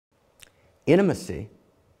Intimacy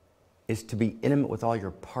is to be intimate with all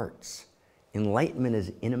your parts. Enlightenment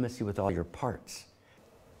is intimacy with all your parts.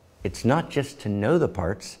 It's not just to know the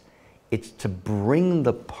parts, it's to bring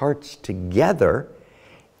the parts together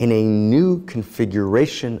in a new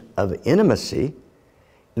configuration of intimacy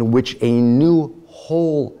in which a new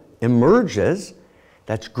whole emerges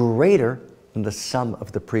that's greater than the sum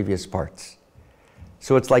of the previous parts.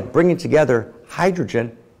 So it's like bringing together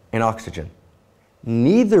hydrogen and oxygen.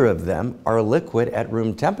 Neither of them are liquid at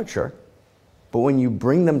room temperature, but when you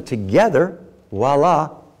bring them together,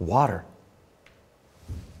 voila, water.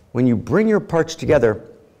 When you bring your parts together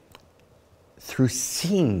through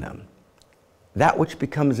seeing them, that which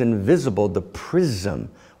becomes invisible, the prism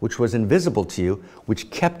which was invisible to you, which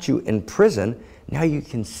kept you in prison, now you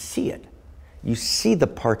can see it. You see the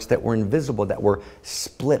parts that were invisible, that were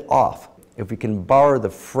split off. If we can borrow the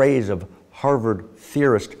phrase of Harvard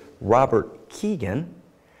theorist Robert Keegan,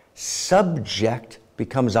 subject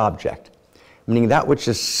becomes object, meaning that which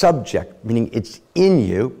is subject, meaning it's in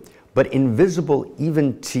you, but invisible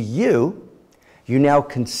even to you, you now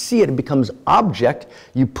can see it, it becomes object,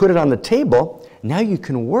 you put it on the table, now you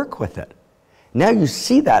can work with it. Now you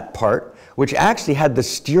see that part, which actually had the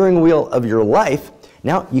steering wheel of your life,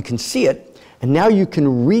 now you can see it, and now you can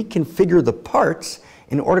reconfigure the parts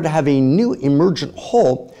in order to have a new emergent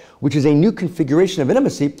whole, which is a new configuration of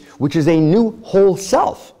intimacy, which is a new whole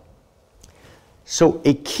self. So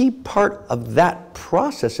a key part of that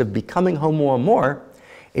process of becoming Homo Amor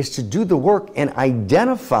is to do the work and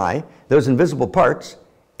identify those invisible parts,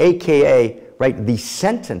 aka, right, the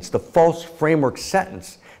sentence, the false framework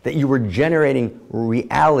sentence that you were generating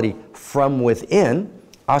reality from within,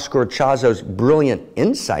 Oscar Chazo's brilliant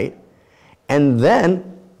insight, and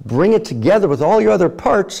then bring it together with all your other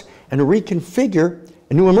parts and reconfigure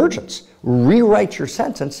a new emergence. Rewrite your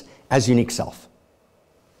sentence as unique self.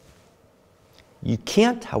 You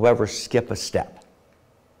can't, however, skip a step.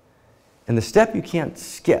 And the step you can't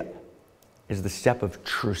skip is the step of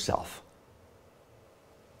true self.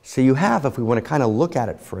 So you have, if we want to kind of look at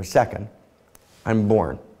it for a second, I'm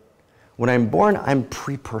born. When I'm born, I'm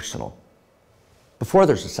pre-personal. Before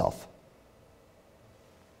there's a self.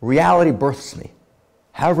 Reality births me.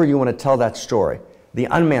 However you want to tell that story. The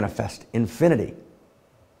unmanifest, infinity.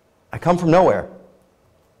 I come from nowhere.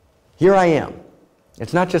 Here I am.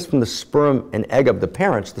 It's not just from the sperm and egg of the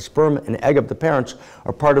parents. The sperm and egg of the parents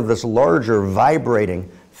are part of this larger, vibrating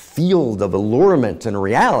field of allurement and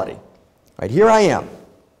reality. Right, here I am.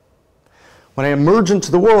 When I emerge into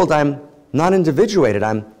the world, I'm not individuated.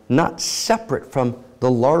 I'm not separate from the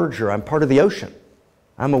larger. I'm part of the ocean.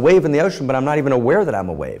 I'm a wave in the ocean, but I'm not even aware that I'm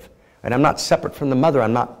a wave. And I'm not separate from the mother.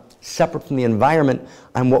 I'm not separate from the environment.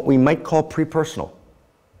 I'm what we might call pre-personal.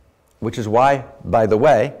 Which is why, by the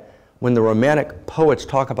way, when the Romantic poets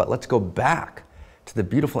talk about let's go back to the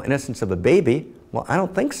beautiful innocence of a baby, well, I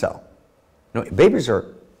don't think so. No, babies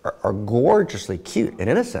are gorgeously cute and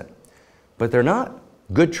innocent, but they're not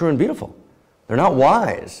good, true, and beautiful. They're not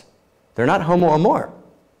wise. They're not Homo Amor.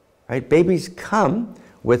 Right? Babies come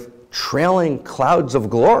with trailing clouds of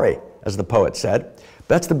glory, as the poet said.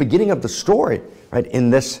 That's the beginning of the story, right, in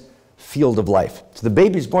this field of life. So the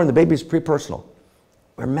baby's born, the baby's pre-personal.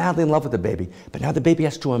 We're madly in love with the baby, but now the baby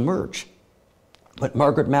has to emerge. What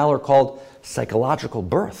Margaret Mallard called psychological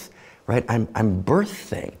birth, right? I'm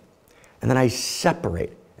birthing, and then I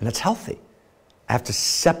separate, and that's healthy. I have to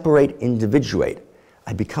separate, individuate.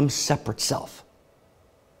 I become separate self.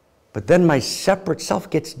 But then my separate self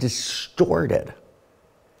gets distorted.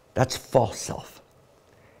 That's false self.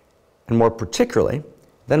 And more particularly,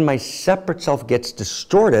 then my separate self gets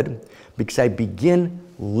distorted because I begin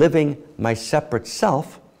living my separate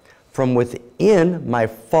self from within my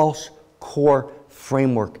false core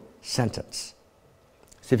framework sentence.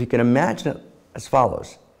 So if you can imagine it as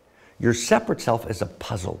follows, your separate self is a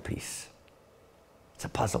puzzle piece. It's a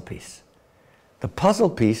puzzle piece. The puzzle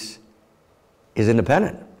piece is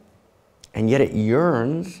independent, and yet it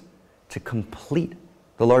yearns to complete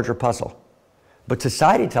the larger puzzle. But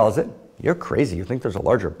society tells it, you're crazy, you think there's a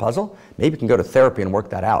larger puzzle? Maybe you can go to therapy and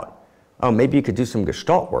work that out. Oh, maybe you could do some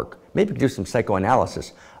Gestalt work. Maybe you could do some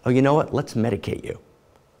psychoanalysis. Oh, you know what? Let's medicate you.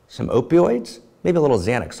 Some opioids? Maybe a little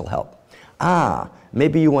Xanax will help. Ah,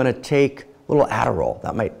 maybe you want to take a little Adderall.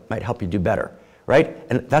 That might help you do better, right?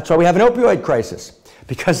 And that's why we have an opioid crisis,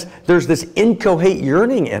 because there's this incoherent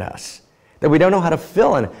yearning in us that we don't know how to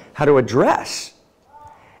fill and how to address.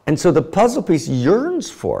 And so the puzzle piece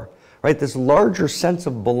yearns for, right, this larger sense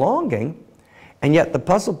of belonging, and yet the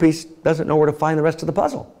puzzle piece doesn't know where to find the rest of the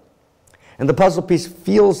puzzle. And the puzzle piece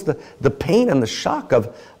feels the pain and the shock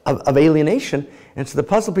of alienation. And so the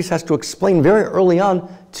puzzle piece has to explain very early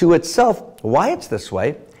on to itself why it's this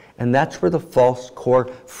way. And that's where the false core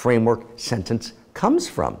framework sentence comes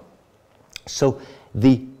from. So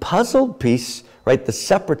the puzzle piece, right, the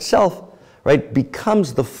separate self, right,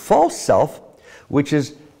 becomes the false self, which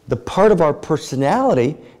is the part of our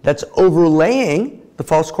personality that's overlaying the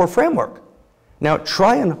false core framework. Now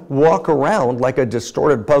try and walk around like a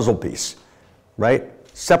distorted puzzle piece, right?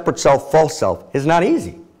 Separate self, false self is not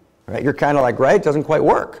easy, right? You're kind of like, right, it doesn't quite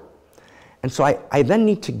work. And so I then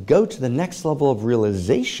need to go to the next level of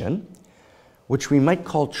realization, which we might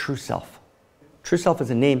call true self. True self is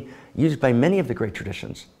a name used by many of the great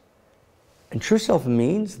traditions. And true self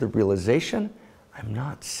means the realization, I'm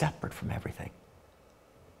not separate from everything.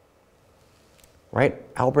 Right?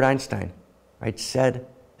 Albert Einstein, right, said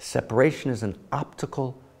separation is an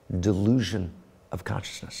optical delusion of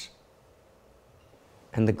consciousness.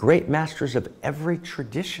 And the great masters of every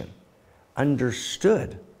tradition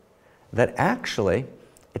understood that actually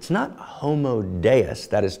it's not Homo Deus,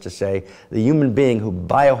 that is to say, the human being who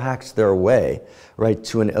biohacks their way, right,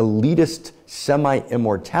 to an elitist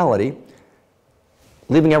semi-immortality,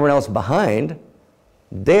 leaving everyone else behind.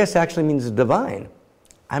 Deus actually means divine.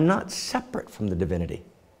 I'm not separate from the divinity,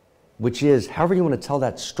 which is, however you want to tell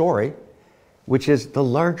that story, which is the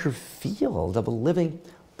larger field of a living,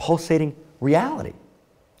 pulsating reality.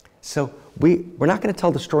 So we're not going to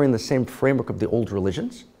tell the story in the same framework of the old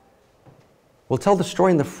religions. We'll tell the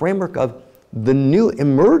story in the framework of the new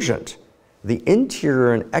emergent, the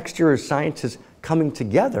interior and exterior sciences coming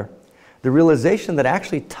together, the realization that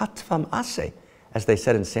actually tattvam ase, as they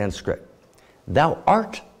said in Sanskrit, thou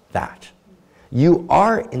art that. You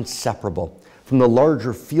are inseparable from the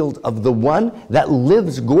larger field of the one that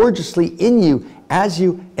lives gorgeously in you, as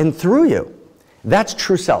you, and through you. That's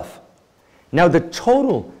true self. Now the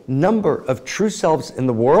total number of true selves in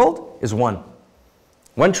the world is one.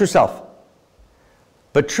 One true self.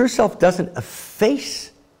 But true self doesn't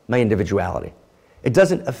efface my individuality. It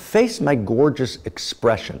doesn't efface my gorgeous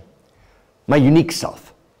expression, my unique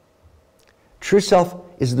self. True self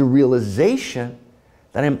is the realization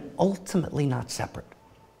that I'm ultimately not separate.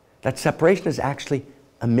 That separation is actually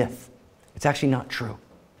a myth. It's actually not true.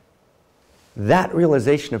 That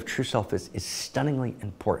realization of true self is stunningly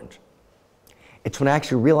important. It's when I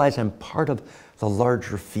actually realize I'm part of the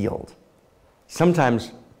larger field.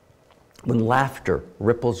 Sometimes when laughter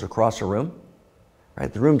ripples across a room,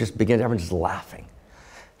 right, the room just begins, everyone's just laughing.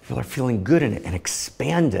 People are feeling good and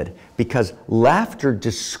expanded because laughter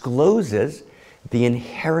discloses the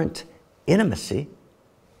inherent intimacy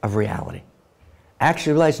of reality. I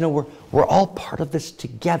actually realize, no, we're all part of this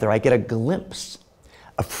together. I get a glimpse,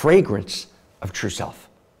 a fragrance of true self.